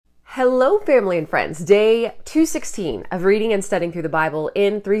Hello, family and friends. Day 216 of reading and studying through the Bible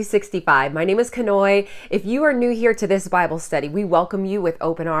in 365. My name is Kanoe. If you are new here to this Bible study, we welcome you with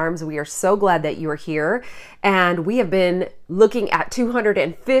open arms. We are so glad that you are here. And we have been looking at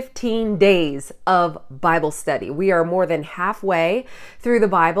 215 days of Bible study. We are more than halfway through the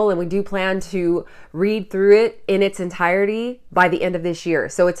Bible, and we do plan to read through it in its entirety by the end of this year.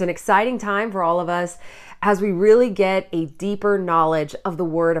 So it's an exciting time for all of us as we really get a deeper knowledge of the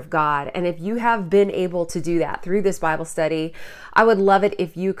Word of God. And if you have been able to do that through this Bible study, I would love it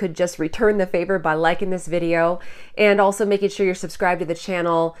if you could just return the favor by liking this video and also making sure you're subscribed to the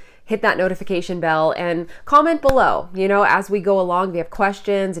channel. Hit that notification bell and comment below. You know, as we go along, if you have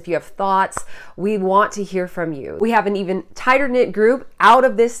questions, if you have thoughts, we want to hear from you. We have an even tighter knit group out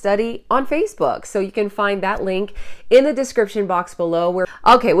of this study on Facebook. So you can find that link in the description box below.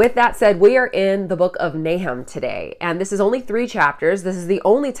 Okay, with that said, we are in the book of Nahum today. And this is only 3 chapters. This is the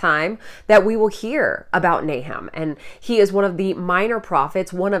only time that we will hear about Nahum. And he is one of the minor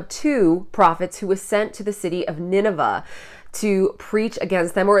prophets, one of 2 prophets who was sent to the city of Nineveh to preach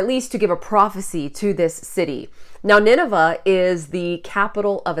against them, or at least to give a prophecy to this city. Now, Nineveh is the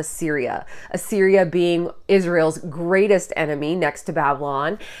capital of Assyria, Assyria being Israel's greatest enemy next to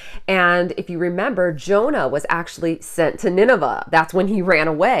Babylon. And if you remember, Jonah was actually sent to Nineveh. That's when he ran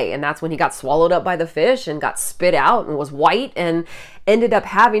away, and that's when he got swallowed up by the fish and got spit out and was white and ended up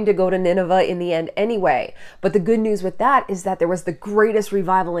having to go to Nineveh in the end anyway. But the good news with that is that there was the greatest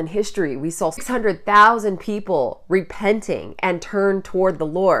revival in history. We saw 600,000 people repenting and turn toward the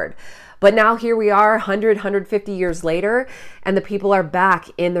Lord. But now here we are 150 years later, and the people are back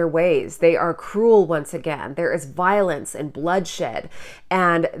in their ways. They are cruel once again. There is violence and bloodshed.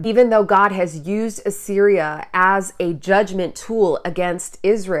 And even though God has used Assyria as a judgment tool against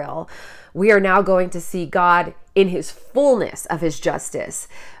Israel, we are now going to see God in his fullness of his justice,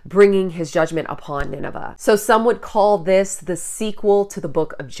 bringing his judgment upon Nineveh. So some would call this the sequel to the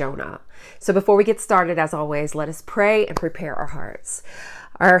book of Jonah. So before we get started, as always, let us pray and prepare our hearts.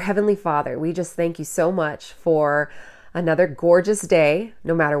 Our Heavenly Father, we just thank you so much for another gorgeous day.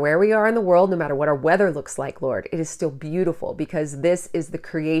 No matter where we are in the world, no matter what our weather looks like, Lord, it is still beautiful because this is the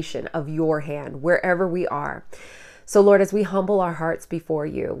creation of your hand, wherever we are. So Lord, as we humble our hearts before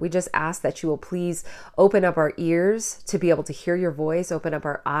you, we just ask that you will please open up our ears to be able to hear your voice, open up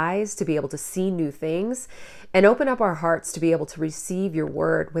our eyes to be able to see new things, and open up our hearts to be able to receive your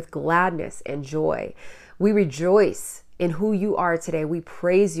word with gladness and joy. We rejoice in who you are today. We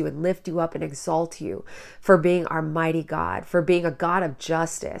praise you and lift you up and exalt you for being our mighty God, for being a God of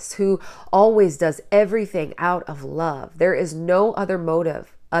justice who always does everything out of love. There is no other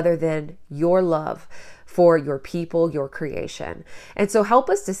motive other than your love for your people, your creation. And so help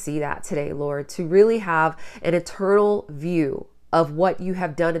us to see that today, Lord, to really have an eternal view of what you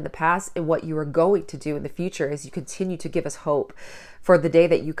have done in the past and what you are going to do in the future as you continue to give us hope for the day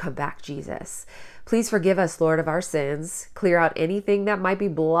that you come back, Jesus. Please forgive us, Lord, of our sins. Clear out anything that might be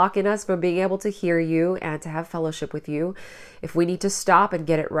blocking us from being able to hear you and to have fellowship with you. If we need to stop and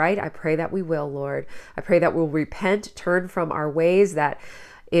get it right, I pray that we will, Lord. I pray that we'll repent, turn from our ways that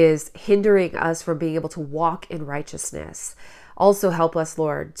is hindering us from being able to walk in righteousness. Also help us,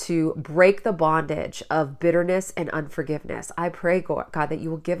 Lord, to break the bondage of bitterness and unforgiveness. I pray, God, that you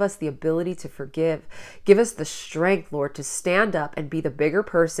will give us the ability to forgive. Give us the strength, Lord, to stand up and be the bigger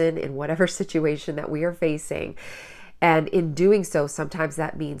person in whatever situation that we are facing. And in doing so, sometimes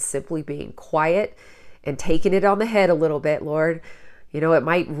that means simply being quiet and taking it on the head a little bit, Lord. You know, it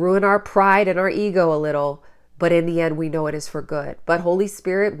might ruin our pride and our ego a little, but in the end, we know it is for good. But Holy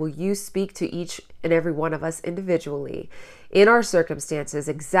Spirit, will you speak to each and every one of us individually in our circumstances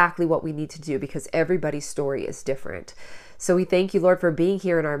exactly what we need to do, because everybody's story is different. So we thank you, Lord, for being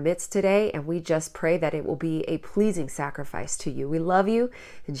here in our midst today, and we just pray that it will be a pleasing sacrifice to you. We love you.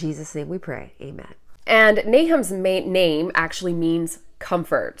 In Jesus' name we pray. Amen. And Nahum's name actually means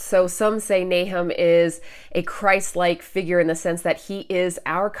comfort. So some say Nahum is a Christ-like figure in the sense that he is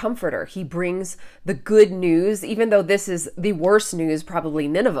our comforter. He brings the good news, even though this is the worst news probably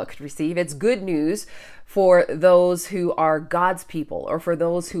Nineveh could receive. It's good news for those who are God's people, or for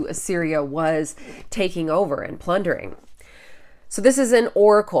those who Assyria was taking over and plundering. So this is an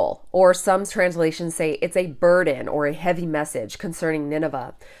oracle, or some translations say it's a burden or a heavy message concerning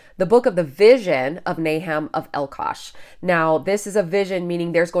Nineveh. The book of the vision of Nahum of Elkosh. Now, this is a vision,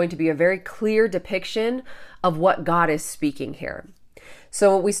 meaning there's going to be a very clear depiction of what God is speaking here.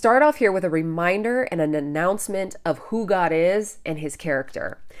 So we start off here with a reminder and an announcement of who God is and his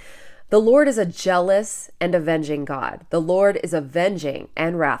character. The Lord is a jealous and avenging God. The Lord is avenging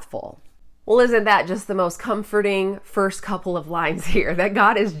and wrathful. Well, isn't that just the most comforting first couple of lines here? That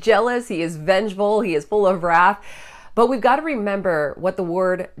God is jealous, he is vengeful, he is full of wrath. But we've got to remember what the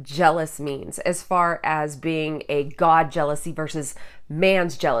word jealous means as far as being a God jealousy versus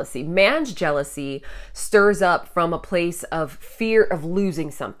man's jealousy. Man's jealousy stirs up from a place of fear of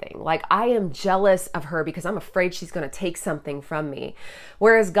losing something. Like, I am jealous of her because I'm afraid she's going to take something from me.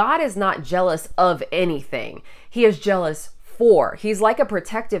 Whereas God is not jealous of anything. He is jealous for. He's like a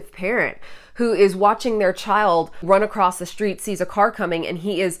protective parent who is watching their child run across the street, sees a car coming, and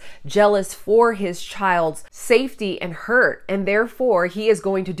he is jealous for his child's safety and hurt. And therefore, he is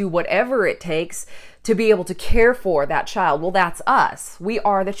going to do whatever it takes to be able to care for that child. Well, that's us. We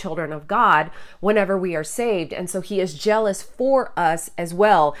are the children of God whenever we are saved. And so he is jealous for us as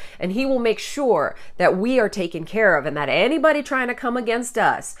well. And he will make sure that we are taken care of and that anybody trying to come against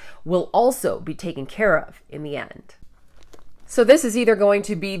us will also be taken care of in the end. So this is either going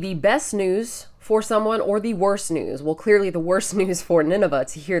to be the best news for someone or the worst news. Well, clearly the worst news for Nineveh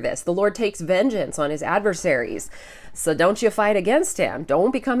to hear this. The Lord takes vengeance on his adversaries. So don't you fight against him.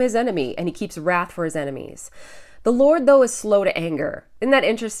 Don't become his enemy. And he keeps wrath for his enemies. The Lord, though, is slow to anger. Isn't that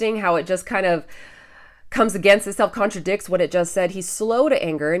interesting how it just kind of comes against itself, contradicts what it just said? He's slow to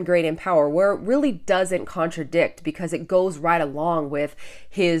anger and great in power, where it really doesn't contradict because it goes right along with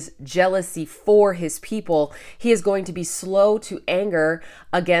his jealousy for his people. He is going to be slow to anger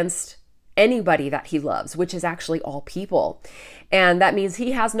against anybody that he loves, which is actually all people. And that means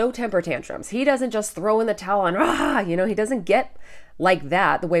he has no temper tantrums. He doesn't just throw in the towel and, he doesn't get like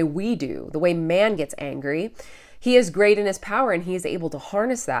that the way we do, the way man gets angry. He is great in his power and he is able to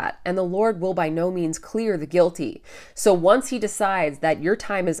harness that. And the Lord will by no means clear the guilty. So once he decides that your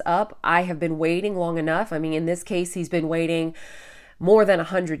time is up, I have been waiting long enough. I mean, in this case, he's been waiting more than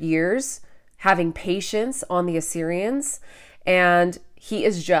 100 years, having patience on the Assyrians, and he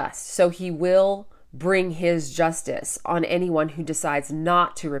is just. So he will bring his justice on anyone who decides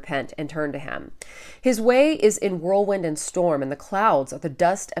not to repent and turn to him. His way is in whirlwind and storm, and the clouds are the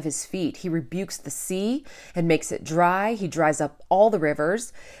dust of his feet. He rebukes the sea and makes it dry. He dries up all the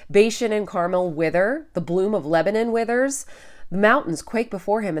rivers. Bashan and Carmel wither. The bloom of Lebanon withers. The mountains quake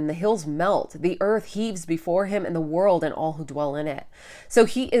before him and the hills melt. The earth heaves before him and the world and all who dwell in it. So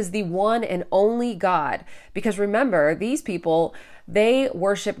he is the one and only God. Because remember, these people, they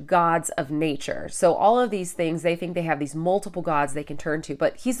worship gods of nature. So all of these things, they think they have these multiple gods they can turn to.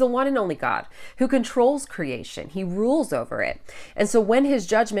 But he's the one and only God who controls creation. He rules over it. And so when his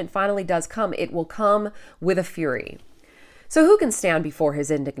judgment finally does come, it will come with a fury. So who can stand before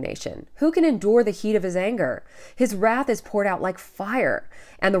his indignation? Who can endure the heat of his anger? His wrath is poured out like fire,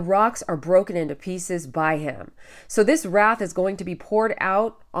 and the rocks are broken into pieces by him. So this wrath is going to be poured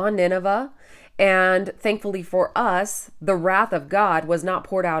out on Nineveh, and thankfully for us, the wrath of God was not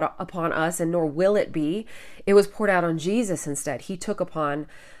poured out upon us, and nor will it be. It was poured out on Jesus instead. He took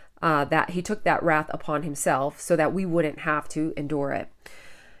that wrath upon himself so that we wouldn't have to endure it.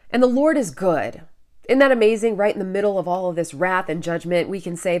 And the Lord is good. Isn't that amazing? Right in the middle of all of this wrath and judgment, we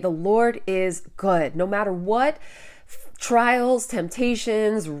can say the Lord is good. No matter what trials,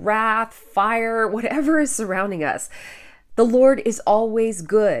 temptations, wrath, fire, whatever is surrounding us, the Lord is always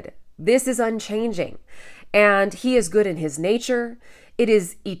good. This is unchanging. And he is good in his nature. It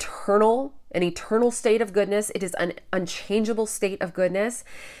is eternal, an eternal state of goodness. It is an unchangeable state of goodness.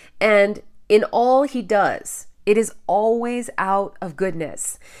 And in all he does, it is always out of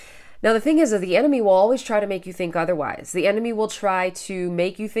goodness. Now, the thing is that the enemy will always try to make you think otherwise. The enemy will try to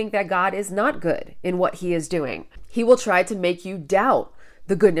make you think that God is not good in what he is doing. He will try to make you doubt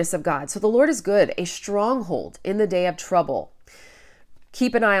the goodness of God. So the Lord is good, a stronghold in the day of trouble.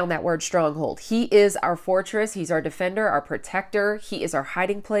 Keep an eye on that word stronghold. He is our fortress. He's our defender, our protector. He is our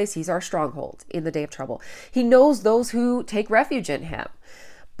hiding place. He's our stronghold in the day of trouble. He knows those who take refuge in him.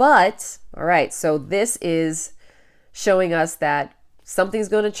 But, all right, so this is showing us that something's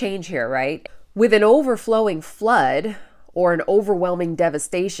going to change here, right? With an overflowing flood or an overwhelming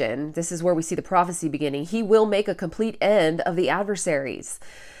devastation, this is where we see the prophecy beginning. He will make a complete end of the adversaries.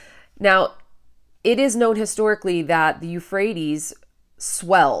 Now, it is known historically that the Euphrates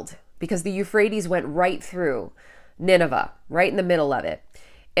swelled because the Euphrates went right through Nineveh, right in the middle of it.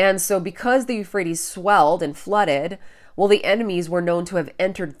 And so because the Euphrates swelled and flooded, well, the enemies were known to have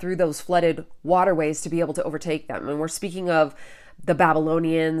entered through those flooded waterways to be able to overtake them. And we're speaking of the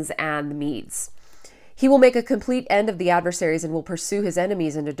Babylonians and the Medes. He will make a complete end of the adversaries and will pursue his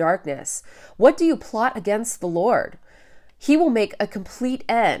enemies into darkness. What do you plot against the Lord? He will make a complete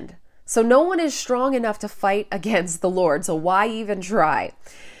end. So no one is strong enough to fight against the Lord. So why even try?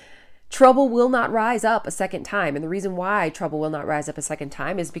 Trouble will not rise up a second time. And the reason why trouble will not rise up a second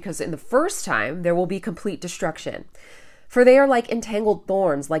time is because in the first time, there will be complete destruction. For they are like entangled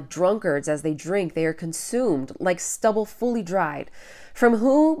thorns, like drunkards as they drink. They are consumed like stubble fully dried. From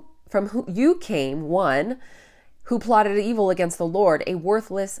who you came, one who plotted evil against the Lord, a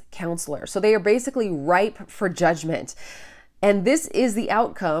worthless counselor. So they are basically ripe for judgment. And this is the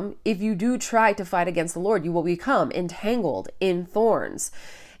outcome. If you do try to fight against the Lord, you will become entangled in thorns.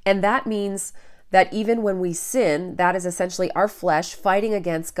 And that means that even when we sin, that is essentially our flesh fighting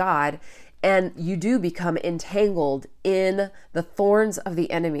against God. And you do become entangled in the thorns of the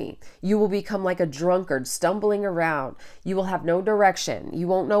enemy. You will become like a drunkard, stumbling around. You will have no direction. You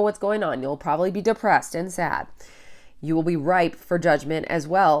won't know what's going on. You'll probably be depressed and sad. You will be ripe for judgment as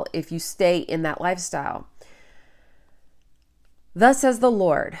well if you stay in that lifestyle. Thus says the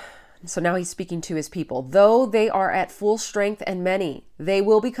Lord. So now he's speaking to his people. Though they are at full strength and many, they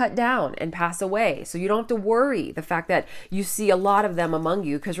will be cut down and pass away. So you don't have to worry the fact that you see a lot of them among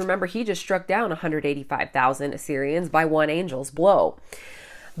you. Because remember, he just struck down 185,000 Assyrians by one angel's blow.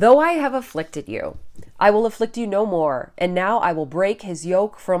 Though I have afflicted you, I will afflict you no more. And now I will break his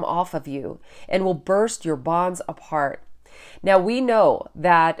yoke from off of you and will burst your bonds apart. Now we know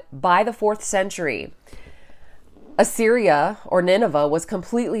that by the 4th century, Assyria or Nineveh was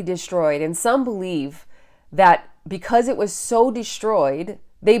completely destroyed. And some believe that because it was so destroyed,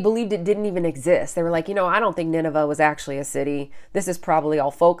 they believed it didn't even exist. They were like, I don't think Nineveh was actually a city. This is probably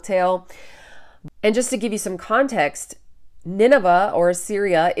all folktale. And just to give you some context, Nineveh or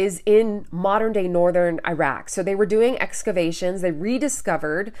Assyria is in modern day northern Iraq. So they were doing excavations. They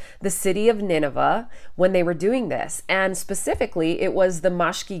rediscovered the city of Nineveh when they were doing this. And specifically, it was the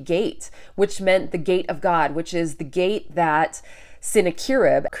Mashki Gate, which meant the gate of God, which is the gate that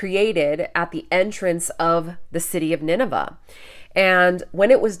Sennacherib created at the entrance of the city of Nineveh. And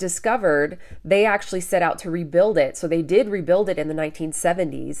when it was discovered, they actually set out to rebuild it. So they did rebuild it in the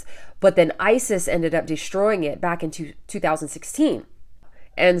 1970s, but then ISIS ended up destroying it back in 2016.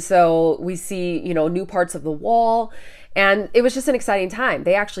 And so we see, new parts of the wall, and it was just an exciting time.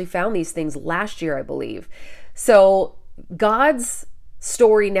 They actually found these things last year, I believe. So God's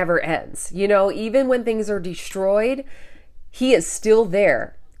story never ends. Even when things are destroyed, he is still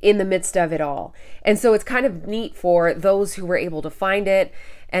there in the midst of it all. And so it's kind of neat for those who were able to find it,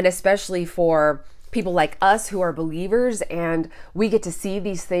 and especially for people like us who are believers, and we get to see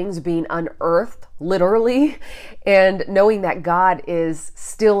these things being unearthed, literally, and knowing that God is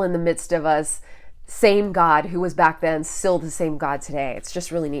still in the midst of us. Same God who was back then, still the same God today. It's just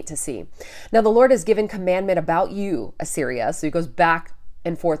really neat to see. Now the Lord has given commandment about you, Assyria. So he goes back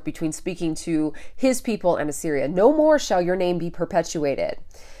and forth between speaking to his people and Assyria. No more shall your name be perpetuated.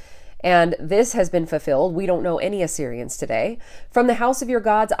 And this has been fulfilled. We don't know any Assyrians today. From the house of your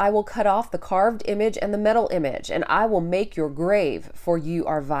gods, I will cut off the carved image and the metal image, and I will make your grave, for you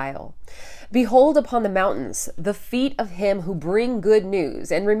are vile. Behold upon the mountains the feet of him who bring good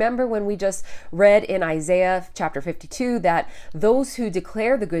news. And remember when we just read in Isaiah chapter 52 that those who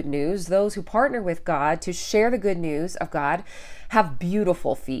declare the good news, those who partner with God to share the good news of God, have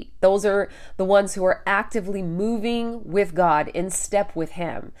beautiful feet. Those are the ones who are actively moving with God in step with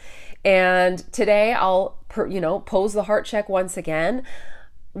him. And today I'll, pose the heart check once again.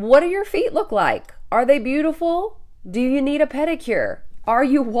 What do your feet look like? Are they beautiful? Do you need a pedicure? Are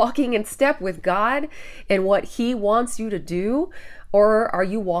you walking in step with God and what he wants you to do? Or are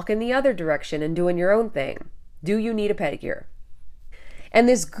you walking the other direction and doing your own thing? Do you need a pedicure? And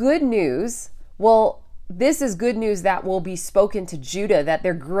this good news, this is good news that will be spoken to Judah, that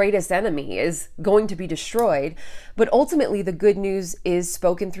their greatest enemy is going to be destroyed. But ultimately, the good news is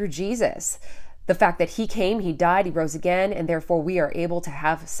spoken through Jesus. The fact that he came, he died, he rose again, and therefore we are able to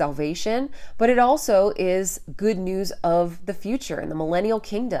have salvation. But it also is good news of the future in the millennial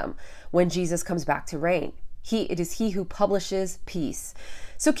kingdom when Jesus comes back to reign. It is he who publishes peace.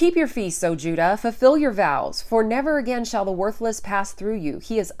 So keep your feast, O Judah, fulfill your vows, for never again shall the worthless pass through you.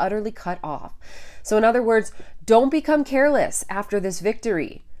 He is utterly cut off. So in other words, don't become careless after this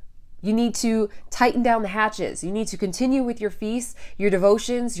victory. You need to tighten down the hatches. You need to continue with your feasts, your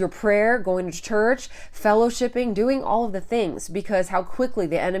devotions, your prayer, going to church, fellowshipping, doing all of the things, because how quickly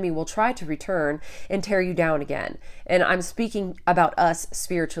the enemy will try to return and tear you down again. And I'm speaking about us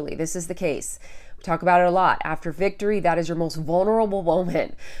spiritually. This is the case. We talk about it a lot. After victory, that is your most vulnerable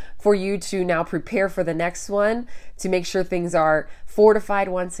moment for you to now prepare for the next one, to make sure things are fortified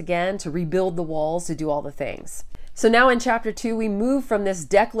once again, to rebuild the walls, to do all the things. So now in chapter 2, we move from this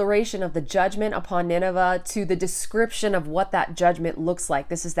declaration of the judgment upon Nineveh to the description of what that judgment looks like.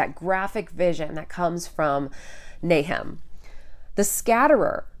 This is that graphic vision that comes from Nahum. The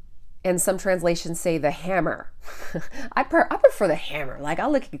scatterer And some translations say the hammer. I prefer the hammer. Like, I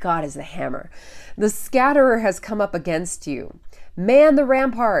look at God as the hammer. The scatterer has come up against you. Man the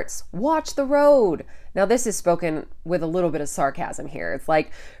ramparts, watch the road. Now this is spoken with a little bit of sarcasm here. It's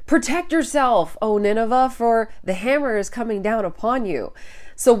like, protect yourself, O Nineveh, for the hammer is coming down upon you.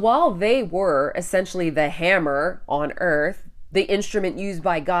 So while they were essentially the hammer on earth, the instrument used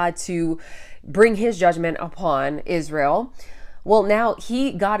by God to bring his judgment upon Israel, well, now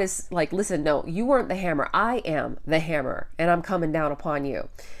God is like, listen, no, you weren't the hammer. I am the hammer, and I'm coming down upon you.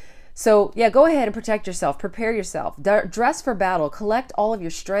 So yeah, go ahead and protect yourself, prepare yourself, dress for battle, collect all of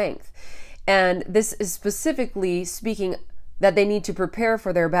your strength. And this is specifically speaking that they need to prepare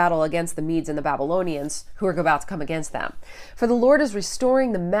for their battle against the Medes and the Babylonians who are about to come against them. For the Lord is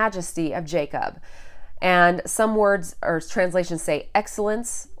restoring the majesty of Jacob. And some words or translations say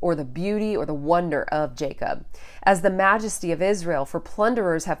excellence or the beauty or the wonder of Jacob, as the majesty of Israel, for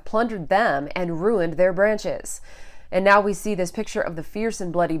plunderers have plundered them and ruined their branches. And now we see this picture of the fierce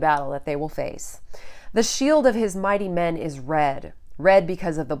and bloody battle that they will face. The shield of his mighty men is red, red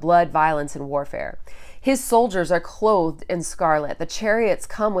because of the blood, violence, and warfare. His soldiers are clothed in scarlet. The chariots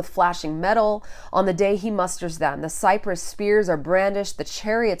come with flashing metal on the day he musters them. The cypress spears are brandished. The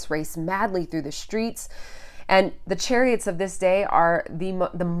chariots race madly through the streets. And the chariots of this day are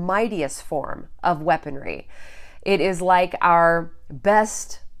the mightiest form of weaponry. It is like our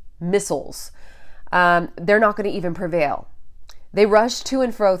best missiles. They're not going to even prevail. They rush to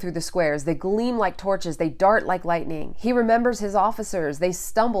and fro through the squares. They gleam like torches. They dart like lightning. He remembers his officers. They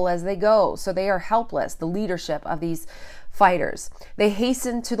stumble as they go, so they are helpless, the leadership of these fighters. They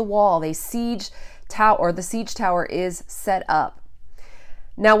hasten to the wall. The siege tower is set up.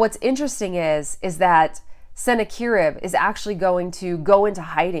 Now, what's interesting is that Sennacherib is actually going to go into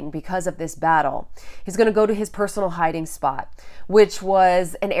hiding because of this battle. He's going to go to his personal hiding spot, which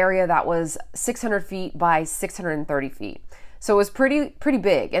was an area that was 600 feet by 630 feet. So it was pretty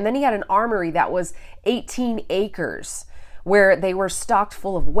big. And then he had an armory that was 18 acres where they were stocked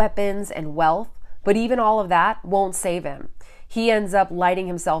full of weapons and wealth. But even all of that won't save him. He ends up lighting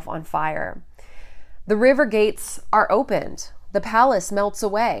himself on fire. The river gates are opened. The palace melts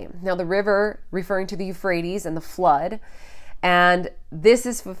away. Now the river, referring to the Euphrates and the flood. And this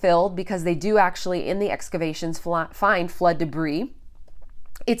is fulfilled because they do actually, in the excavations, find flood debris.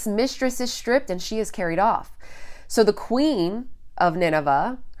 Its mistress is stripped and she is carried off. So the queen of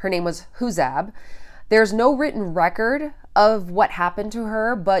Nineveh, her name was Huzab, there's no written record of what happened to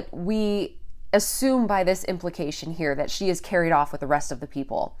her, but we assume by this implication here that she is carried off with the rest of the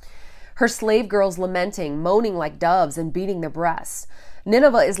people. Her slave girls lamenting, moaning like doves and beating their breasts.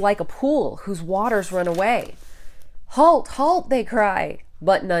 Nineveh is like a pool whose waters run away. Halt, halt, they cry,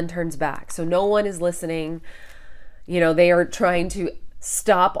 but none turns back. So no one is listening. They are trying to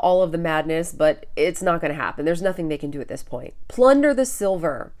stop all of the madness, but it's not going to happen. There's nothing they can do at this point. Plunder the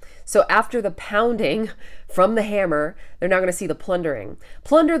silver. So after the pounding from the hammer, they're now going to see the plundering.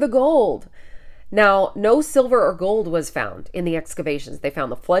 Plunder the gold. Now, no silver or gold was found in the excavations. They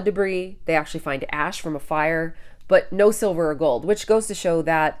found the flood debris. They actually find ash from a fire, but no silver or gold, which goes to show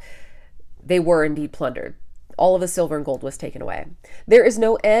that they were indeed plundered. All of the silver and gold was taken away. There is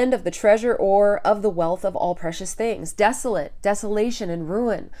no end of the treasure or of the wealth of all precious things. Desolate, desolation and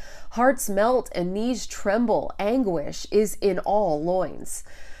ruin. Hearts melt and knees tremble. Anguish is in all loins.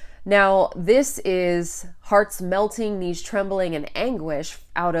 Now, this is hearts melting, knees trembling, and anguish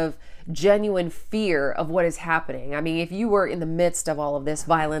out of genuine fear of what is happening. I mean, if you were in the midst of all of this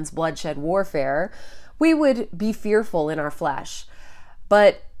violence, bloodshed, warfare, we would be fearful in our flesh.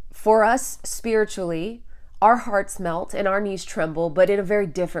 But for us spiritually, our hearts melt and our knees tremble, but in a very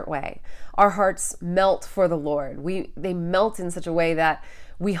different way. Our hearts melt for the Lord. They melt in such a way that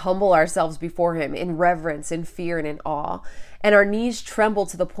we humble ourselves before him in reverence, in fear, and in awe. And our knees tremble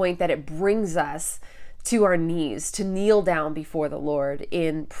to the point that it brings us to our knees to kneel down before the Lord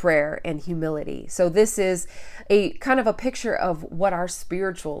in prayer and humility. So this is a kind of a picture of what our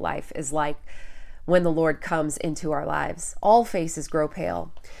spiritual life is like when the Lord comes into our lives. All faces grow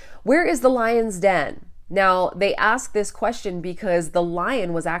pale. Where is the lion's den? Now, they ask this question because the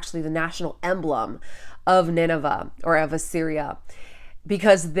lion was actually the national emblem of Nineveh or of Assyria,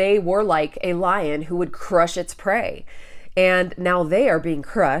 because they were like a lion who would crush its prey. And now they are being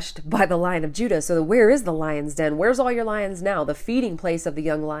crushed by the Lion of Judah. So where is the lion's den? Where's all your lions now? The feeding place of the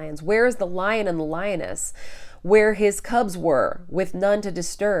young lions. Where is the lion and the lioness? Where his cubs were, with none to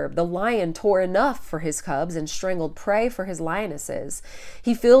disturb. The lion tore enough for his cubs and strangled prey for his lionesses.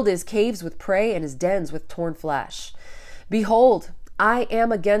 He filled his caves with prey and his dens with torn flesh. Behold, I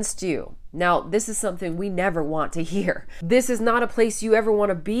am against you, Now, this is something we never want to hear. This is not a place you ever want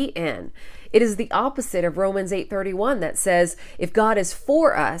to be in. It is the opposite of Romans 8:31 that says, if God is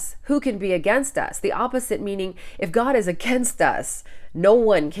for us, who can be against us? The opposite meaning, if God is against us, no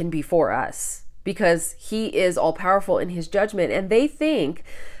one can be for us, because he is all powerful in his judgment. And they think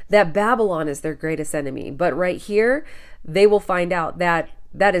that Babylon is their greatest enemy. But right here, they will find out that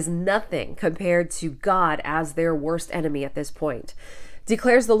that is nothing compared to God as their worst enemy at this point.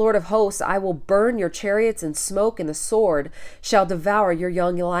 Declares the Lord of hosts, I will burn your chariots in smoke, and the sword shall devour your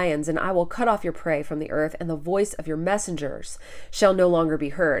young lions, and I will cut off your prey from the earth, and the voice of your messengers shall no longer be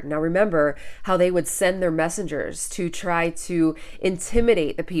heard. Now remember how they would send their messengers to try to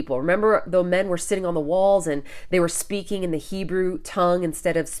intimidate the people. Remember, the men were sitting on the walls and they were speaking in the Hebrew tongue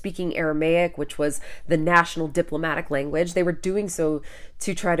instead of speaking Aramaic, which was the national diplomatic language. They were doing so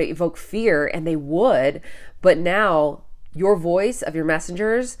to try to evoke fear, and they would, but now your voice of your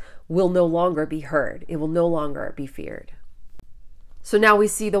messengers will no longer be heard. It will no longer be feared. So now we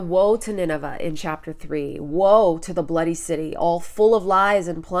see the woe to Nineveh in chapter 3. Woe to the bloody city, all full of lies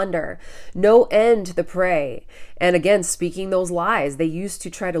and plunder. No end to the prey. And again, speaking those lies, they used to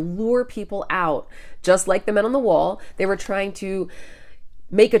try to lure people out. Just like the men on the wall, they were trying to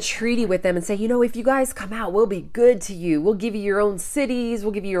make a treaty with them and say, if you guys come out, we'll be good to you. We'll give you your own cities.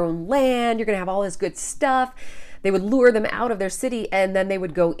 We'll give you your own land. You're going to have all this good stuff. They would lure them out of their city, and then they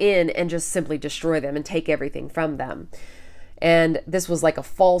would go in and just simply destroy them and take everything from them. And this was like a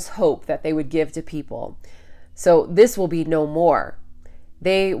false hope that they would give to people. So this will be no more.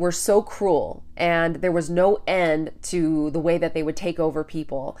 They were so cruel, and there was no end to the way that they would take over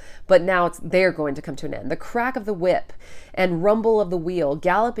people. But now they're going to come to an end. The crack of the whip and rumble of the wheel,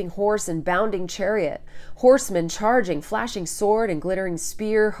 galloping horse and bounding chariot, horsemen charging, flashing sword and glittering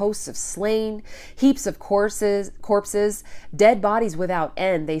spear, hosts of slain, heaps of corpses, dead bodies without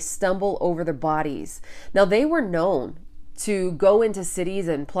end. They stumble over their bodies. Now they were known to go into cities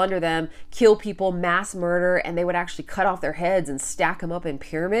and plunder them, kill people, mass murder, and they would actually cut off their heads and stack them up in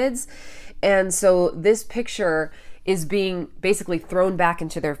pyramids. And so this picture is being basically thrown back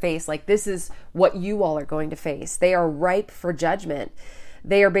into their face, like this is what you all are going to face. They are ripe for judgment.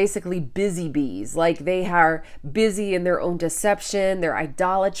 They are basically busy bees, like they are busy in their own deception, their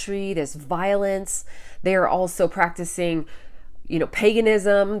idolatry, this violence. They are also practicing,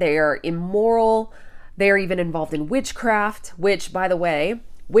 paganism. They are immoral. They are even involved in witchcraft, which, by the way,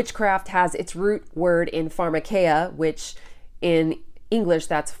 witchcraft has its root word in pharmakeia, which in English,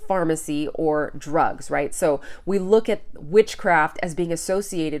 that's pharmacy or drugs, right? So we look at witchcraft as being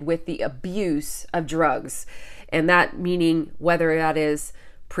associated with the abuse of drugs, and that meaning whether that is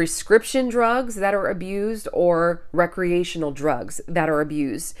prescription drugs that are abused or recreational drugs that are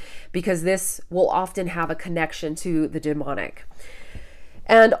abused, because this will often have a connection to the demonic.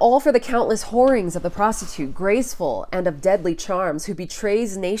 And all for the countless whorings of the prostitute, graceful and of deadly charms, who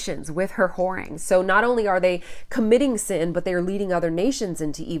betrays nations with her whoring. So not only are they committing sin, but they are leading other nations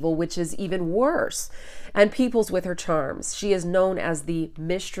into evil, which is even worse. And peoples with her charms. She is known as the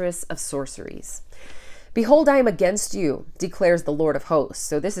mistress of sorceries. Behold, I am against you, declares the Lord of hosts.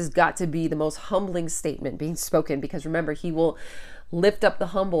 So this has got to be the most humbling statement being spoken, because remember, he will lift up the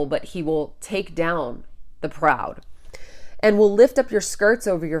humble, but he will take down the proud. And will lift up your skirts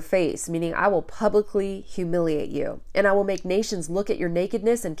over your face, meaning I will publicly humiliate you. And I will make nations look at your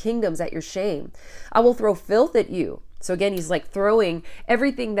nakedness and kingdoms at your shame. I will throw filth at you. So again, he's like throwing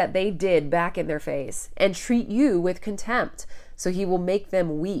everything that they did back in their face, and treat you with contempt. So he will make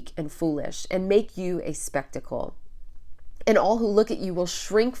them weak and foolish and make you a spectacle. And all who look at you will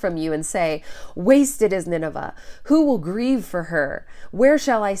shrink from you and say, wasted is Nineveh. Who will grieve for her? Where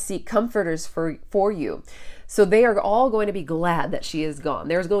shall I seek comforters for you? So they are all going to be glad that she is gone.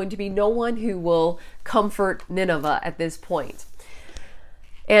 There's going to be no one who will comfort Nineveh at this point.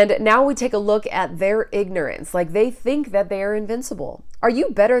 And now we take a look at their ignorance. Like they think that they are invincible. Are you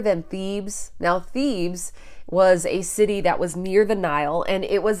better than Thebes? Now Thebes was a city that was near the Nile, and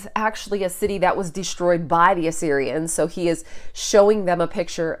it was actually a city that was destroyed by the Assyrians. So he is showing them a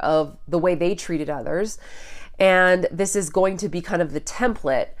picture of the way they treated others. And this is going to be kind of the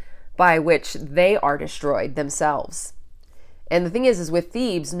template by which they are destroyed themselves. And the thing is with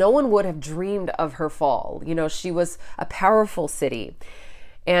Thebes, no one would have dreamed of her fall. She was a powerful city.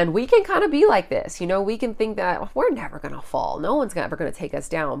 And we can kind of be like this. We can think that we're never going to fall. No one's ever going to take us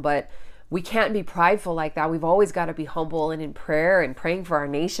down. But we can't be prideful like that. We've always got to be humble and in prayer and praying for our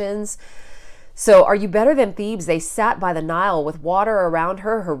nations. So are you better than Thebes? They sat by the Nile with water around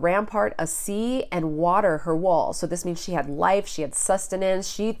her, her rampart, a sea, and water her wall. So this means she had life, she had sustenance,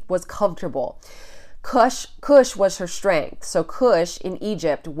 she was comfortable. Cush was her strength. So Cush in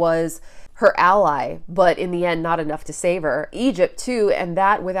Egypt was her ally, but in the end, not enough to save her. Egypt too, and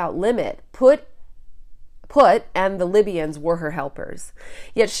that without limit. Put and the Libyans were her helpers.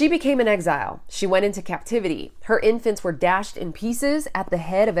 Yet she became an exile. She went into captivity. Her infants were dashed in pieces at the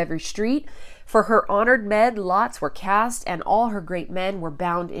head of every street. For her honored men, lots were cast, and all her great men were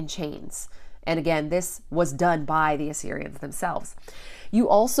bound in chains. And again, this was done by the Assyrians themselves. You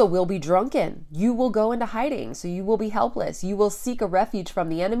also will be drunken. You will go into hiding, so you will be helpless. You will seek a refuge from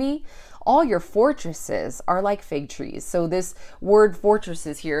the enemy. All your fortresses are like fig trees. So this word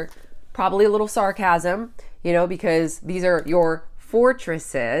fortresses here, probably a little sarcasm, because these are your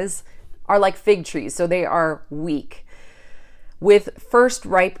fortresses are like fig trees. So they are weak. With first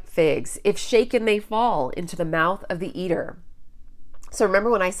ripe figs, if shaken, they fall into the mouth of the eater. So remember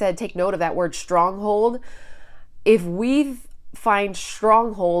when I said, take note of that word stronghold. If we find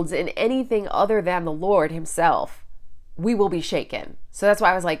strongholds in anything other than the Lord himself, we will be shaken. So that's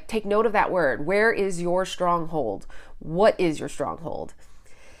why I was like, take note of that word. Where is your stronghold? What is your stronghold?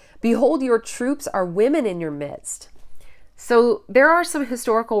 Behold, your troops are women in your midst. So there are some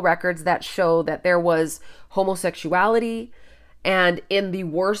historical records that show that there was homosexuality, and in the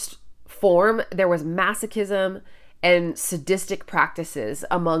worst form, there was masochism and sadistic practices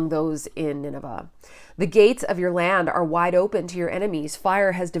among those in Nineveh. The gates of your land are wide open to your enemies.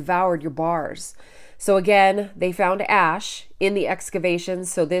 Fire has devoured your bars. So again, they found ash in the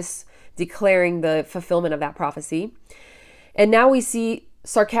excavations, so this declaring the fulfillment of that prophecy. And now we see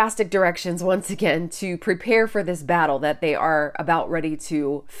sarcastic directions once again to prepare for this battle that they are about ready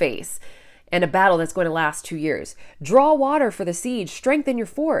to face, and a battle that's going to last 2 years. Draw water for the siege, strengthen your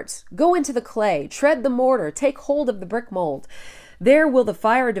forts, go into the clay, tread the mortar, take hold of the brick mold. There will the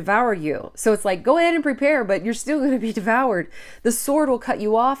fire devour you. So it's like, go ahead and prepare, but you're still going to be devoured. The sword will cut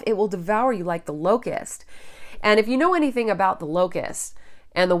you off. It will devour you like the locust. And if you know anything about the locust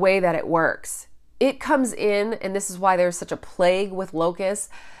and the way that it works, it comes in, and this is why there's such a plague with locusts.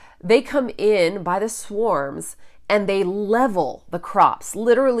 They come in by the swarms and they level the crops,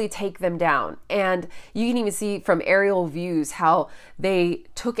 literally take them down. And you can even see from aerial views how they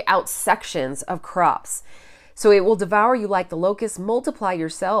took out sections of crops. So it will devour you like the locust. Multiply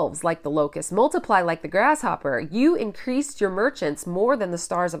yourselves like the locust. Multiply like the grasshopper. You increased your merchants more than the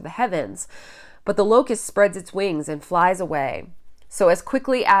stars of the heavens. But the locust spreads its wings and flies away. So as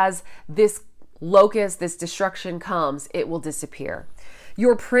quickly as this locust, this destruction comes, it will disappear.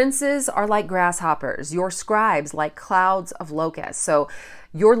 Your princes are like grasshoppers, your scribes like clouds of locusts. So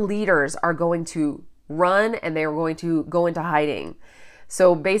your leaders are going to run and they're going to go into hiding.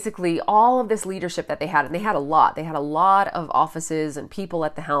 So basically all of this leadership that they had, and they had a lot of offices and people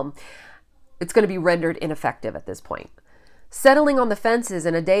at the helm, it's going to be rendered ineffective at this point. Settling on the fences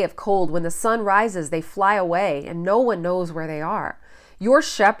in a day of cold, when the sun rises, they fly away and no one knows where they are. Your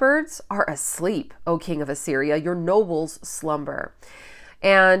shepherds are asleep, O king of Assyria. Your nobles slumber.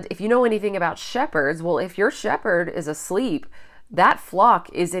 And if you know anything about shepherds, well, if your shepherd is asleep, that flock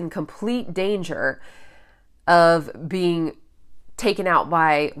is in complete danger of being taken out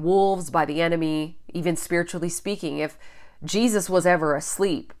by wolves, by the enemy, even spiritually speaking. If Jesus was ever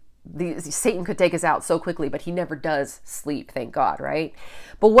asleep, Satan could take us out so quickly, but he never does sleep, thank God, right?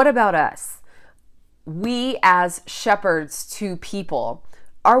 But what about us? We as shepherds to people,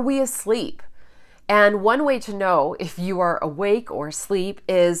 are we asleep? And one way to know if you are awake or asleep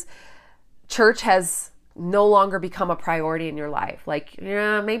is church has no longer become a priority in your life. Like,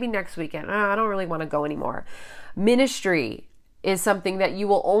 yeah, maybe next weekend, I don't really want to go anymore. Ministry is something that you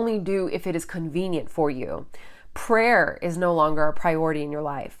will only do if it is convenient for you. Prayer is no longer a priority in your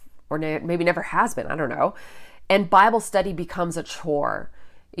life, or maybe never has been, I don't know. And Bible study becomes a chore.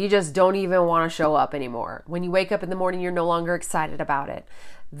 You just don't even want to show up anymore. When you wake up in the morning, you're no longer excited about it.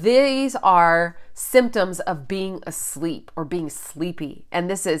 These are symptoms of being asleep or being sleepy. And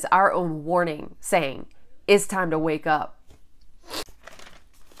this is our own warning saying, it's time to wake up.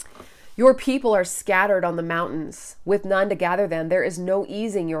 Your people are scattered on the mountains with none to gather them. There is no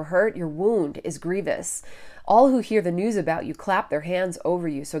easing your hurt. Your wound is grievous. All who hear the news about you clap their hands over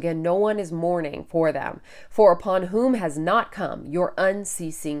you. So again, no one is mourning for them. For upon whom has not come your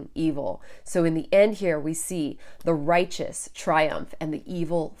unceasing evil. So in the end here, we see the righteous triumph and the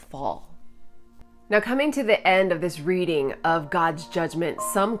evil fall. Now, coming to the end of this reading of God's judgment,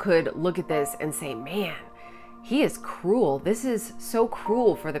 some could look at this and say, man, he is cruel. This is so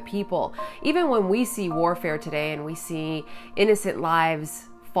cruel for the people. Even when we see warfare today and we see innocent lives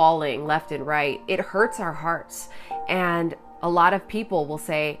falling left and right, it hurts our hearts. And a lot of people will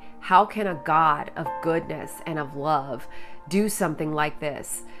say, how can a God of goodness and of love do something like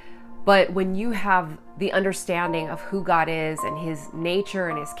this? But when you have the understanding of who God is and his nature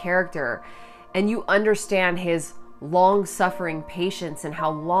and his character, and you understand his long-suffering patience and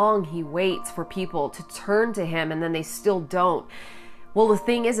how long he waits for people to turn to him and then they still don't. Well, the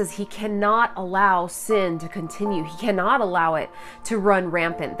thing is he cannot allow sin to continue. He cannot allow it to run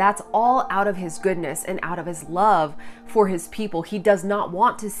rampant. That's all out of his goodness and out of his love for his people. He does not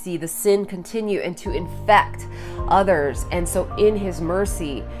want to see the sin continue and to infect others. And so in his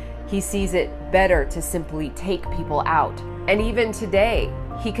mercy, he sees it better to simply take people out. And even today,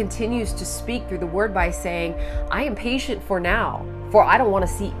 he continues to speak through the word by saying, I am patient for now, for I don't want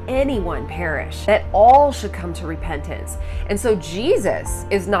to see anyone perish, that all should come to repentance. And so Jesus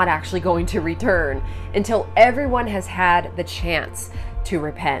is not actually going to return until everyone has had the chance to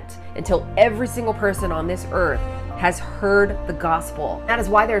repent, until every single person on this earth has heard the gospel. That is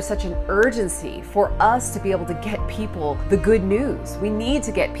why there's such an urgency for us to be able to get people the good news. We need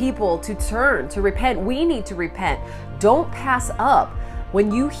to get people to turn, to repent. We need to repent. Don't pass up when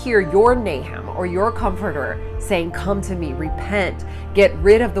you hear your Nahum or your comforter saying, come to me, repent, get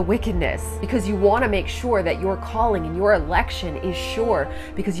rid of the wickedness, because you want to make sure that your calling and your election is sure,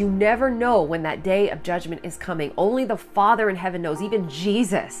 because you never know when that day of judgment is coming. Only the Father in heaven knows. Even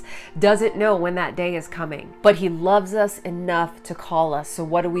Jesus doesn't know when that day is coming, but he loves us enough to call us. So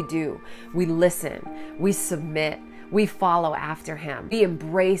what do? We listen, we submit, we follow after him. We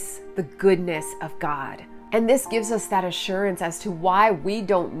embrace the goodness of God. And this gives us that assurance as to why we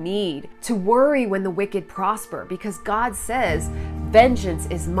don't need to worry when the wicked prosper, because God says, vengeance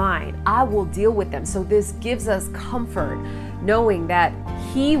is mine. I will deal with them. So this gives us comfort, knowing that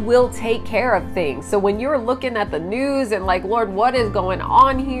he will take care of things. So when you're looking at the news and like, Lord, what is going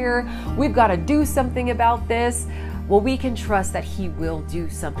on here? We've got to do something about this. Well, we can trust that he will do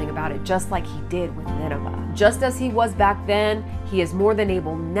something about it, just like he did with Nineveh. Just as he was back then, he is more than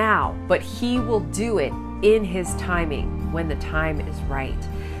able now, but he will do it in his timing when the time is right.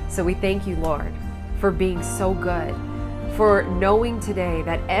 So we thank you, Lord, for being so good, for knowing today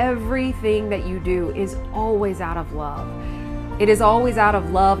that everything that you do is always out of love. It is always out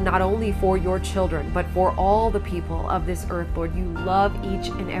of love, not only for your children, but for all the people of this earth, Lord. You love each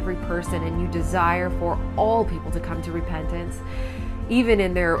and every person, and you desire for all people to come to repentance, even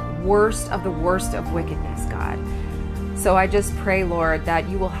in their worst of wickedness, God. So I just pray, Lord, that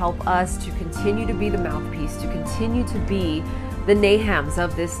you will help us to continue to be the mouthpiece, to continue to be the Nahums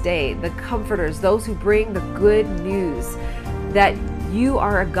of this day, the comforters, those who bring the good news that you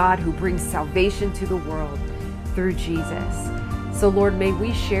are a God who brings salvation to the world through Jesus. So Lord, may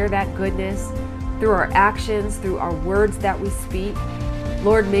we share that goodness through our actions, through our words that we speak.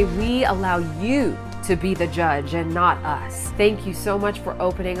 Lord, may we allow you to be the judge and not us. Thank you so much for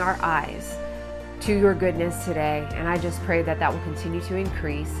opening our eyes to your goodness today. And I just pray that that will continue to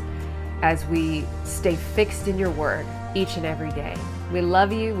increase as we stay fixed in your word each and every day. We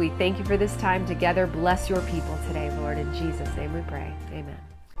love you. We thank you for this time together. Bless your people today, Lord. In Jesus' name we pray. Amen.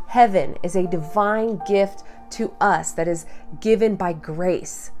 Heaven is a divine gift to us that is given by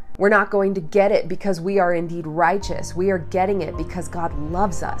grace. We're not going to get it because we are indeed righteous. We are getting it because God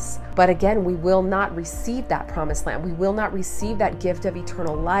loves us. But again, we will not receive that promised land. We will not receive that gift of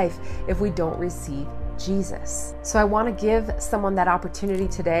eternal life if we don't receive Jesus. So I want to give someone that opportunity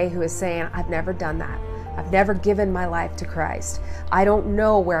today who is saying, I've never done that. I've never given my life to Christ. I don't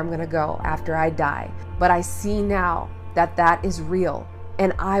know where I'm going to go after I die, but I see now that that is real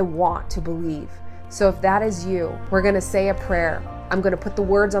and I want to believe. So if that is you, we're going to say a prayer. I'm going to put the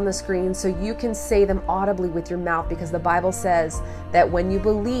words on the screen so you can say them audibly with your mouth, because the Bible says that when you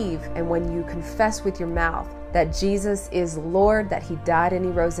believe and when you confess with your mouth that Jesus is Lord, that he died and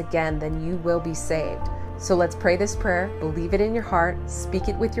he rose again, then you will be saved. So let's pray this prayer, believe it in your heart, speak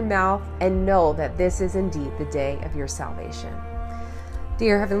it with your mouth, and know that this is indeed the day of your salvation.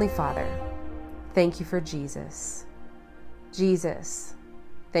 Dear Heavenly Father, thank you for Jesus. Jesus,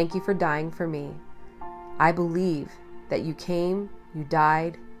 thank you for dying for me. I believe that you came, you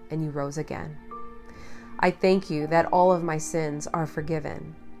died, and you rose again. I thank you that all of my sins are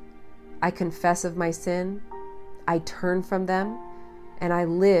forgiven. I confess of my sin, I turn from them, and I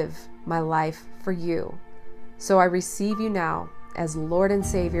live my life for you. So I receive you now as Lord and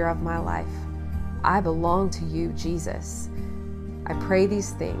Savior of my life. I belong to you, Jesus. I pray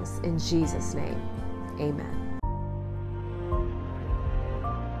these things in Jesus' name. Amen.